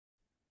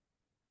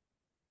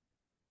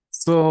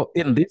So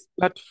in this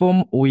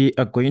platform, we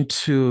are going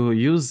to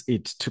use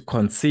it to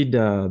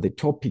consider the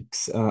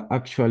topics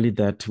actually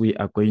that we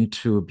are going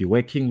to be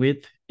working with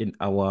in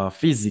our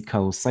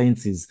physical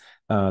sciences,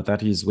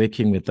 that is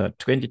working with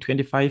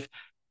 2025.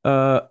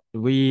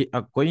 We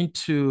are going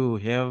to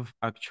have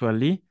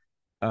actually,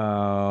 we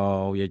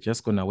are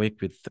just going to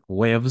work with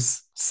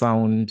waves,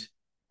 sound,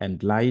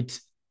 and light.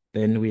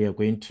 Then we are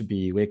going to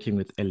be working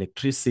with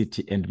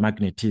electricity and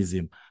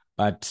magnetism.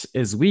 But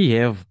as we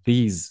have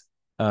these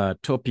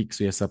topics,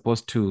 we are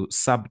supposed to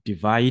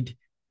subdivide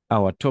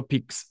our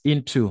topics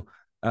into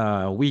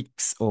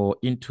weeks or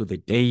into the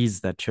days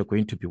that you're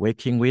going to be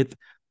working with.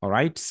 All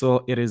right.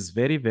 So it is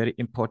very, very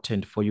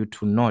important for you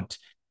to note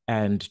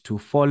and to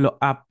follow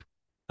up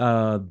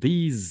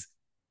these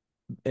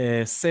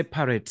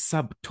separate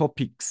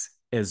subtopics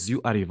as you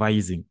are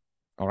revising.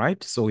 All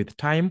right. So with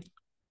time,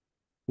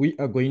 we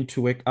are going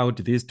to work out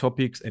these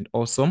topics and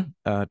also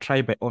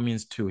try by all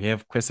means to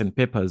have question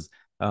papers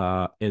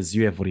as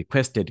you have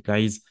requested,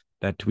 guys,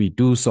 that we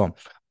do so.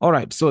 All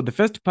right, so the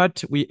first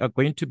part we are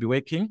going to be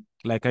working,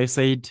 like I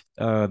said,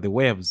 the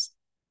waves,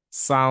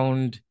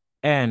 sound,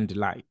 and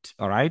light.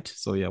 All right,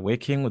 so you're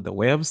working with the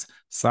waves,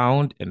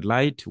 sound, and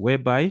light,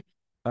 whereby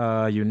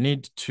you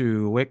need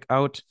to work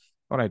out.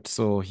 All right,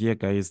 so here,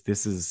 guys,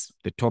 this is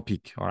the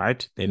topic. All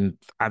right, then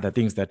other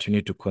things that you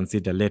need to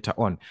consider later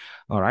on.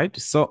 All right,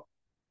 so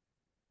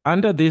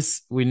under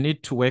this, we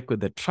need to work with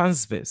the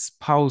transverse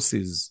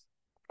pulses,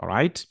 all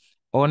right,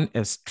 on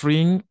a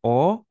string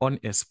or on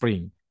a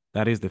spring.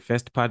 That is the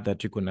first part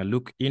that you're going to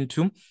look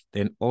into.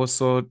 Then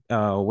also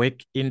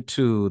work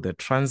into the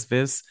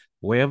transverse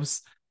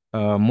waves.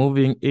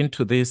 Moving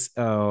into this,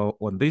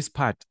 on this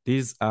part,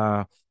 these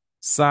are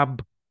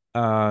sub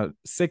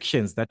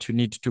sections that you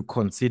need to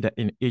consider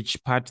in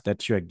each part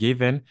that you are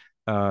given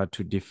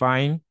to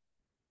define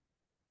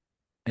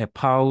a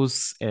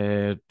pulse,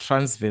 a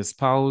transverse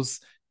pulse,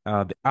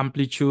 the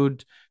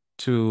amplitude,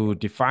 to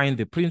define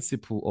the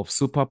principle of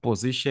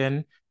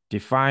superposition,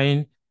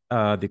 define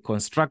the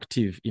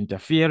constructive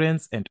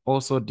interference and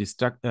also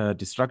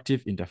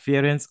destructive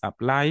interference,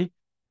 apply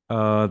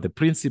the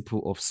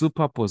principle of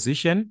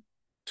superposition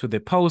to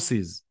the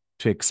pulses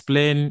to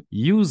explain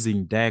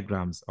using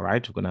diagrams. All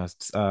right, we're going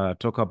to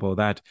talk about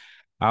that.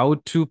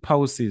 How two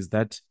pulses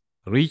that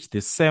reach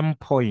the same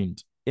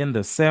point in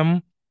the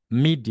same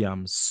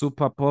medium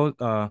superposed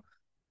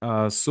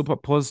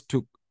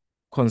to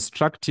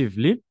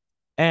constructively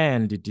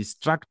and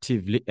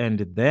destructively,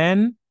 and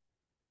then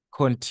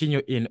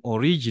continue in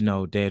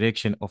original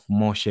direction of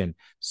motion.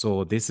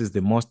 So this is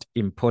the most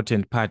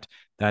important part,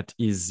 that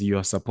is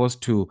you're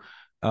supposed to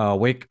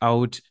work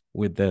out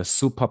with the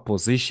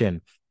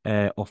superposition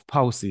of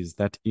pulses,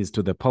 that is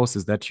to the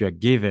pulses that you are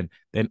given.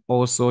 Then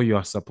also you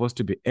are supposed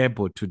to be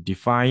able to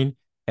define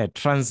a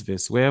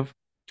transverse wave,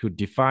 to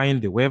define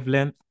the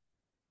wavelength,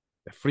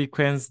 the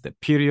frequency, the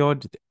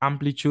period, the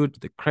amplitude,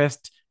 the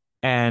crest,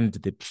 and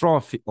the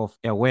trophy of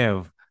a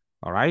wave.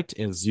 All right,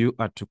 as you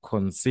are to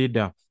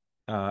consider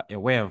a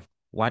wave,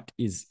 what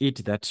is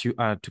it that you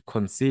are to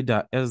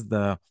consider as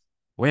the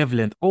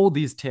wavelength? All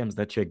these terms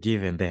that you're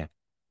given there.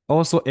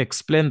 Also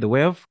explain the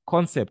wave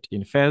concept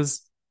in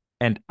phase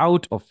and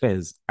out of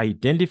phase.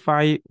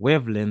 Identify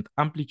wavelength,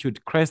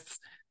 amplitude, crests,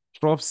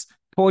 troughs,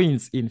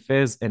 points in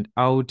phase and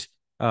out,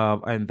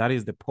 and that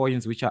is the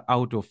points which are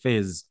out of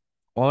phase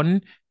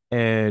on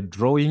a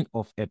drawing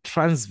of a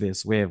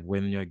transverse wave.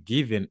 When you're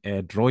given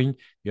a drawing,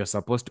 you're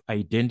supposed to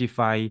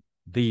identify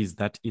these.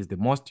 That is the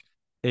most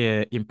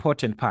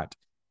important part.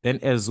 Then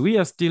as we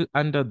are still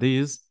under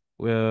these,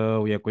 we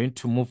are going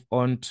to move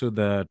on to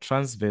the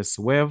transverse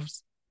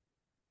waves.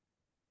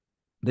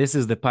 This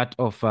is the part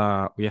of,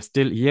 we are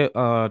still here,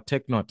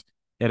 take note,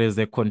 there is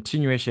a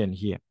continuation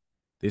here.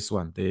 This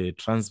one, the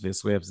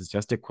transverse waves, is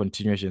just a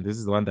continuation. This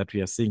is the one that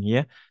we are seeing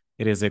here.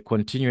 It is a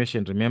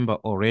continuation. Remember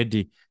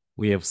already,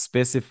 we have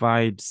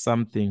specified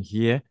something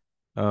here.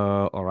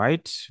 All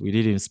right, we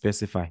didn't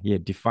specify here.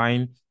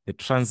 Define the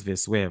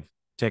transverse wave.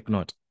 Take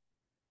note.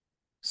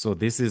 So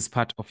this is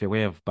part of a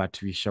wave, but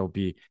we shall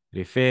be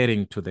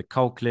referring to the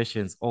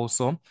calculations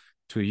also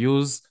to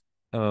use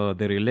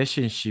the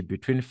relationship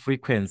between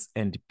frequency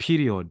and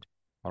period,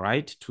 all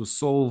right, to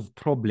solve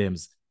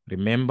problems.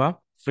 Remember,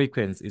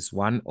 frequency is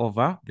 1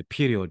 over the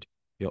period.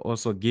 You're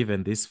also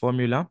given this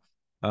formula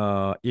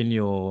in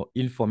your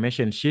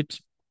information sheet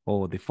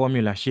or the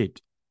formula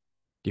sheet.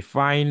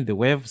 Define the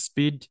wave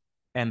speed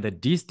and the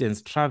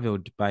distance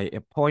traveled by a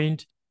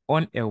point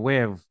on a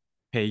wave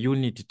per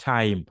unit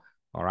time.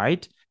 All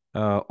right.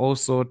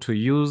 Also to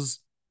use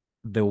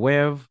the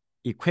wave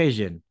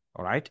equation.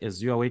 All right.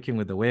 As you are working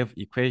with the wave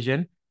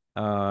equation,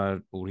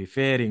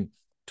 referring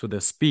to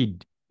the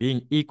speed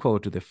being equal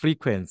to the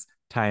frequency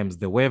times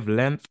the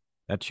wavelength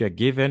that you are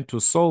given to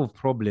solve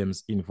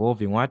problems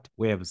involving what?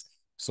 Waves.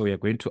 So we are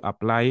going to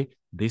apply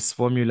this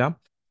formula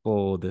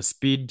for the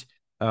speed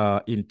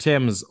in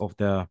terms of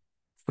the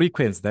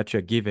frequency that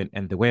you're given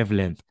and the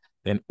wavelength.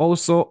 Then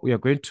also we are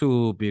going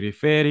to be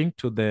referring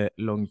to the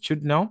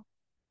longitudinal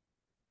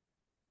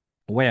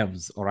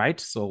waves, all right?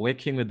 So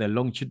working with the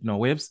longitudinal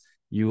waves,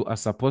 you are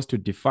supposed to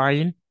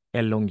define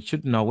a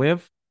longitudinal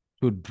wave,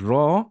 to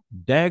draw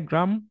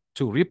diagram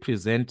to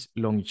represent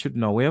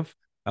longitudinal wave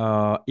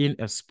in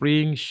a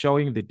spring,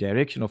 showing the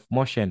direction of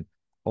motion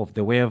of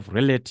the wave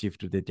relative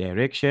to the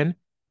direction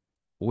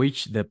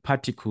which the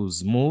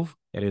particles move.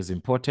 It is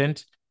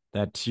important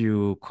that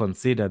you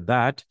consider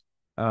that.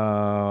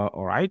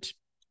 All right.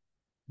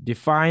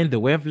 Define the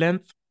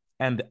wavelength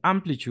and the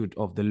amplitude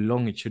of the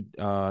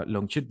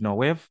longitudinal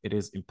wave. It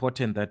is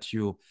important that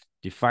you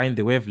define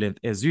the wavelength.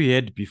 As you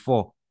had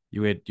before,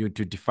 you had to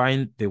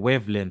define the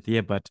wavelength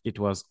here, but it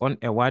was on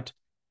a what?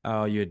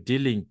 You're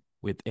dealing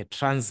with a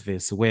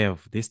transverse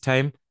wave. This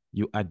time,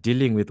 you are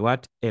dealing with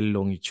what? A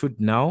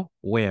longitudinal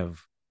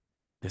wave.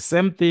 The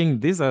same thing,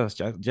 these are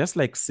just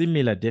like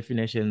similar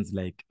definitions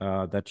like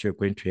that you're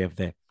going to have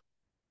there.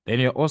 Then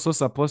you're also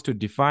supposed to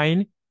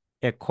define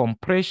a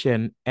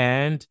compression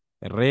and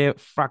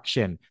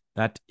refraction.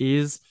 That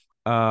is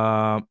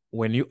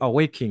when you are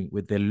working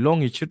with the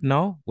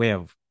longitudinal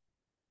wave,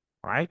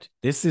 right?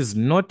 This is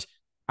not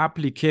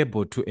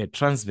applicable to a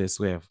transverse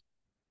wave.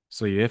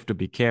 So you have to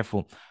be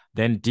careful.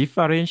 Then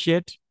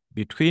differentiate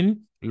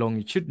between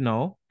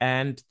longitudinal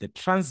and the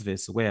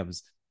transverse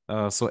waves.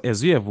 So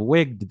as you have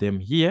worked them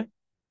here,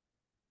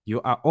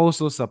 you are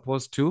also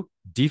supposed to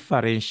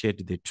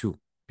differentiate the two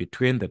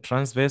between the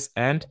transverse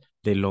and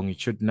the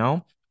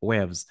longitudinal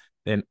waves.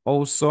 Then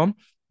also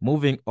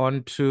moving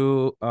on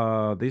to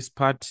this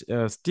part,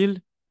 still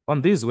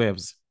on these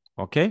waves,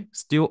 okay?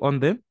 Still on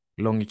the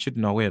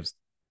longitudinal waves.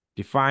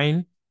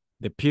 Define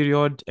the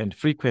period and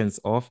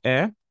frequency of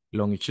a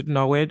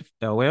longitudinal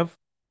wave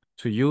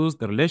to use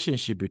the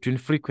relationship between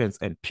frequency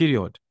and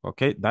period,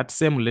 okay? That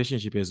same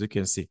relationship as you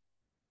can see.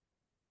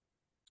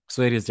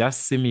 So it is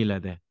just similar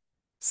there.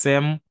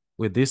 Same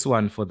with this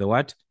one for the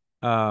what?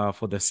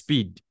 For the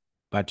speed.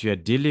 But you're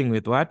dealing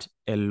with what?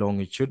 A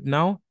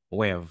longitudinal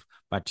wave.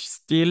 But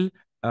still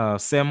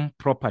same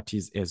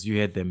properties as you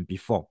had them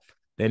before.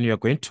 Then you're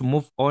going to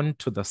move on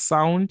to the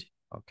sound.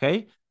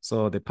 Okay.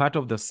 So the part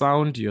of the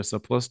sound, you're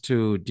supposed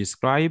to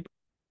describe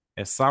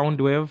a sound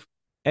wave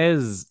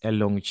as a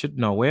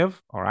longitudinal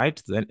wave. All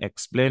right. Then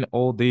explain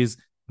all these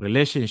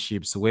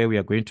relationships where we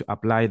are going to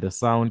apply the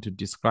sound to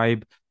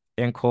describe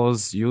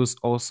encores. Use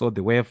also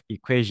the wave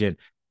equation.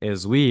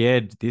 As we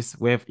had this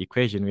wave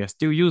equation, we are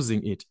still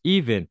using it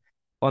even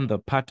on the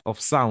part of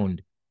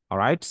sound. All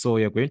right, so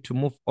we are going to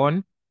move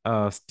on.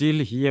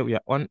 Still here, we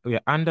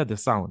are under the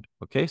sound.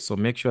 Okay, so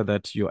make sure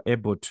that you are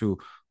able to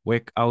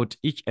work out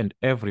each and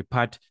every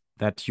part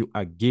that you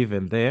are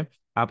given there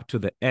up to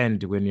the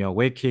end when you are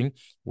working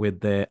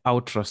with the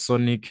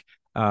ultrasonic,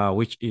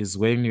 which is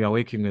when you are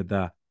working with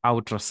the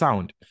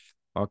ultrasound.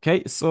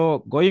 Okay, so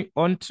going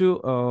on to,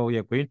 we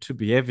are going to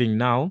be having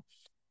now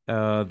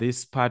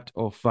this part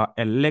of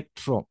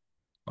electro.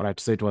 All right,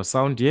 so it was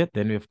sound here.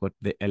 Then we've got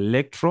the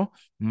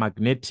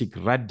electromagnetic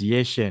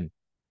radiation.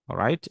 All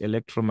right,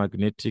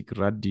 electromagnetic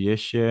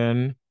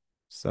radiation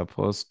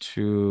supposed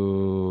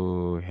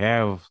to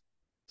have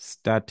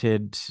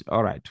started.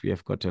 All right, we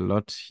have got a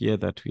lot here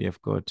that we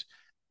have got.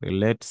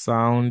 Relate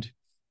sound.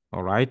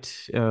 All right,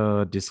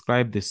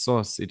 describe the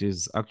source. It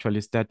is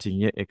actually starting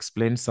here.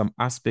 Explain some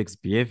aspects,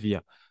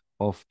 behavior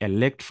of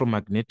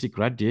electromagnetic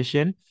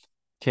radiation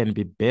can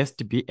be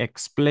best be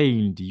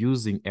explained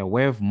using a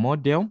wave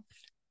model,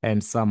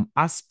 and some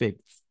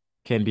aspects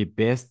can be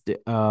best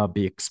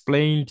be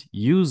explained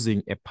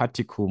using a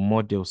particle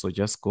model. So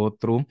just go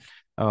through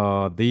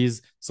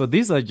these. So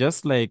these are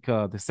just like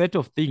the set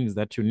of things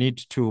that you need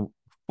to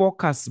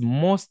focus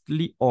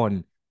mostly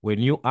on when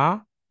you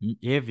are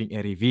having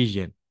a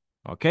revision.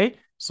 Okay,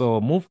 so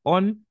move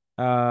on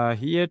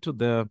here to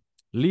the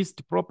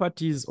list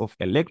properties of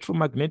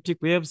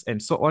electromagnetic waves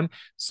and so on.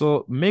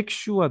 So make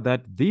sure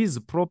that these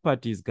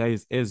properties,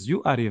 guys, as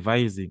you are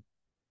revising,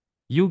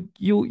 you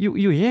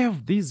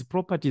have these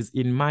properties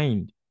in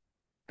mind.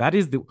 That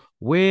is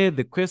where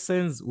the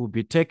questions will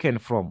be taken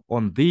from,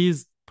 on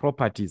these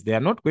properties. They are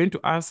not going to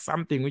ask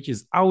something which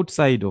is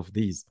outside of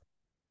these.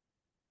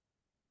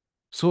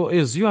 So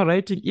as you are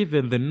writing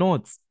even the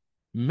notes,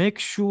 make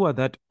sure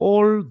that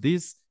all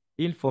this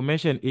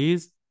information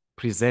is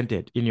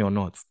presented in your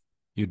notes.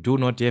 You do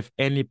not have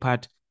any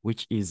part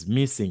which is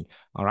missing.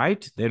 All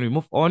right, then we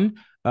move on.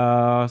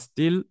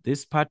 Still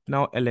this part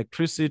now,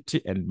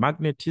 electricity and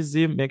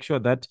magnetism. Make sure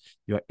that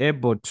you're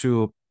able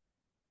to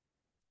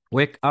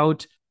work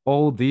out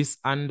all this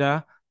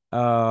under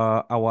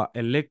our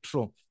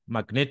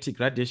electromagnetic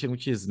radiation,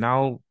 which is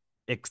now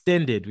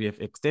extended. We have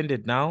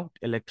extended now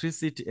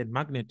electricity and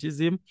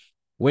magnetism,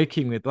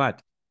 working with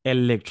what?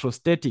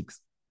 Electrostatics.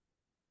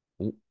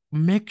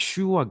 Make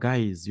sure,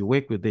 guys, you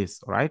work with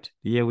this, all right?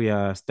 Here we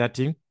are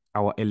starting.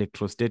 Our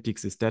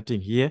electrostatics is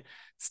starting here.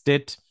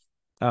 State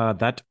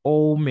that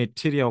all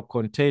material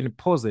contain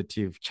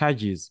positive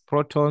charges,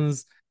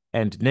 protons,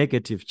 and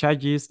negative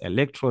charges,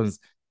 electrons.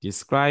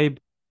 Describe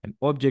an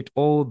object.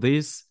 All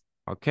this,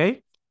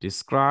 okay?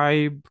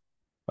 Describe.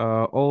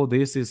 All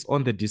this is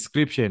on the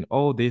description.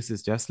 All this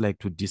is just like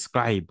to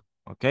describe,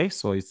 okay?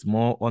 So it's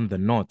more on the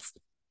notes,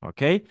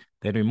 okay?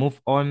 Then we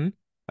move on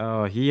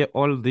Here,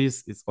 all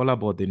this is all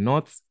about the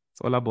notes.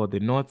 It's all about the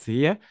notes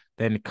here.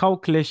 Then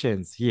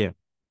calculations here.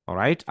 All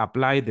right.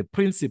 Apply the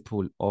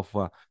principle of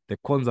the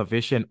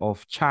conservation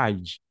of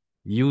charge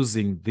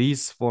using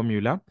this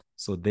formula.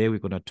 So there we're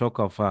going to talk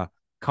of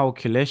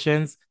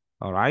calculations.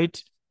 All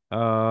right.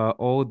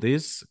 All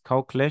these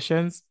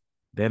calculations.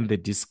 Then the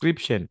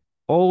description.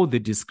 All the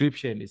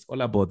description is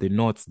all about the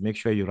notes. Make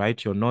sure you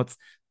write your notes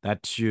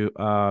that you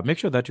make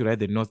sure that you write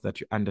the notes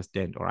that you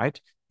understand. All right.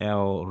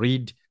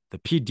 Read the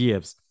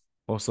PDFs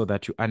also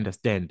that you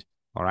understand.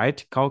 All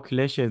right.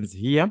 Calculations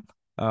here.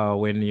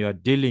 When you are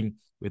dealing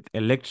with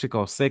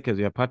electrical circuits,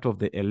 you are part of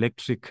the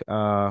electric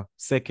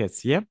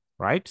circuits here,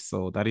 right?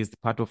 So that is the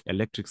part of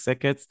electric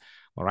circuits.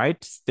 All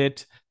right.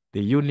 State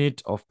the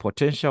unit of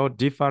potential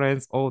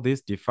difference. All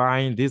this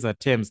define. These are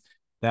terms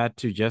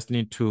that you just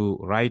need to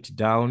write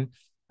down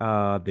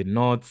the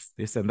notes,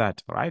 this and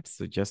that. All right.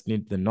 So just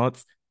need the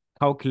notes.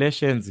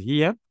 Calculations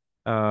here.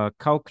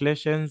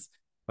 Calculations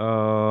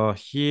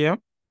here.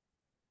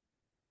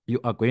 You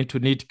are going to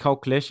need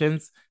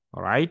calculations.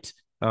 All right.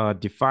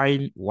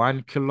 Define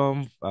 1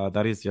 coulomb.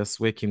 That is just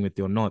working with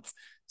your notes.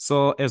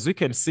 So as we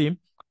can see,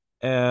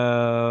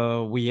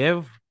 we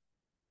have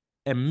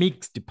a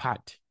mixed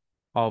part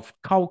of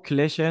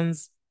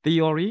calculations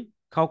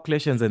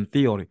and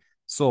theory.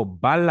 So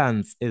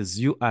balance as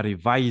you are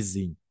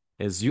revising,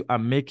 as you are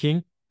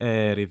making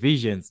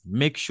revisions,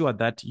 make sure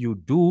that you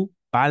do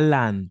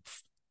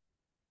balance.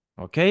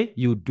 Okay,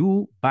 you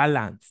do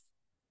balance.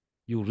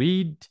 You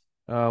read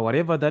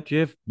whatever that you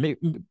have.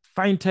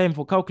 Find time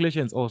for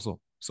calculations also.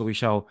 So we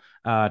shall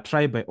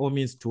try by all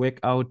means to work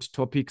out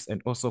topics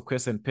and also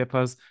question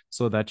papers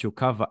so that you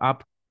cover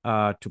up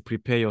to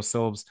prepare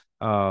yourselves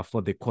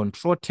for the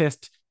control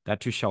test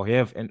that you shall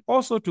have, and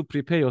also to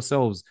prepare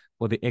yourselves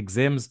for the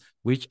exams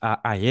which are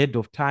ahead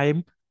of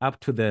time up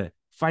to the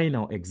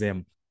final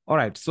exam. All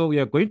right, so we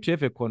are going to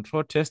have a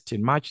control test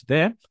in March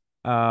there.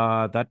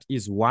 That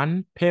is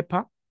one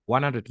paper,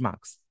 100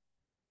 marks.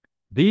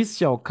 This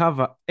shall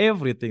cover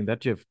everything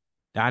that you have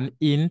done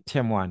in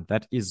term 1,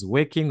 that is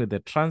working with the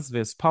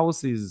transverse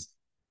pulses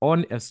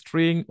on a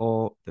string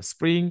or the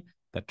spring,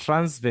 the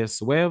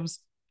transverse waves,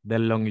 the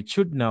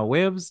longitudinal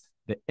waves,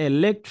 the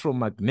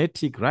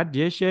electromagnetic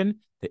radiation,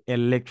 the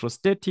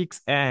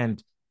electrostatics,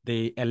 and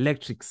the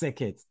electric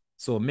circuits.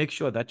 So make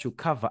sure that you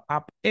cover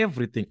up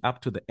everything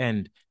up to the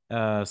end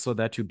so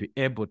that you'll be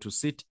able to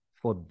sit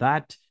for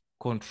that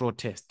control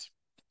test.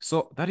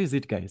 So that is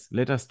it, guys.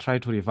 Let us try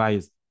to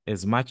revise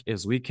as much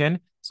as we can.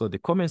 So the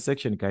comment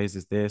section, guys,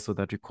 is there so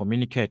that we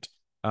communicate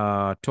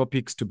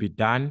topics to be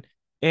done,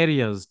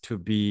 areas to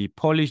be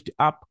polished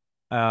up.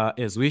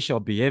 As we shall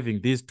be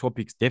having these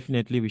topics,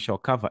 definitely we shall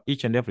cover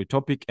each and every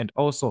topic, and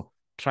also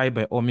try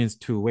by all means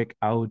to work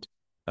out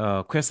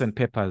question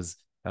papers,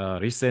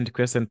 recent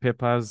question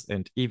papers,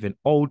 and even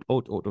old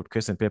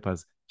question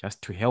papers,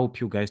 just to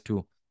help you guys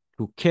to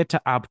cater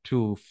up,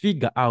 to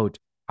figure out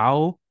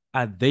how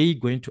are they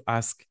going to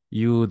ask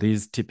you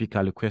these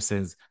typical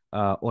questions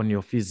on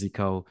your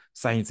physical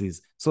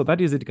sciences. So that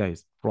is it,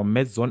 guys. From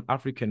Maths Zone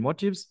African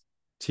Motives,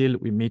 till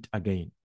we meet again.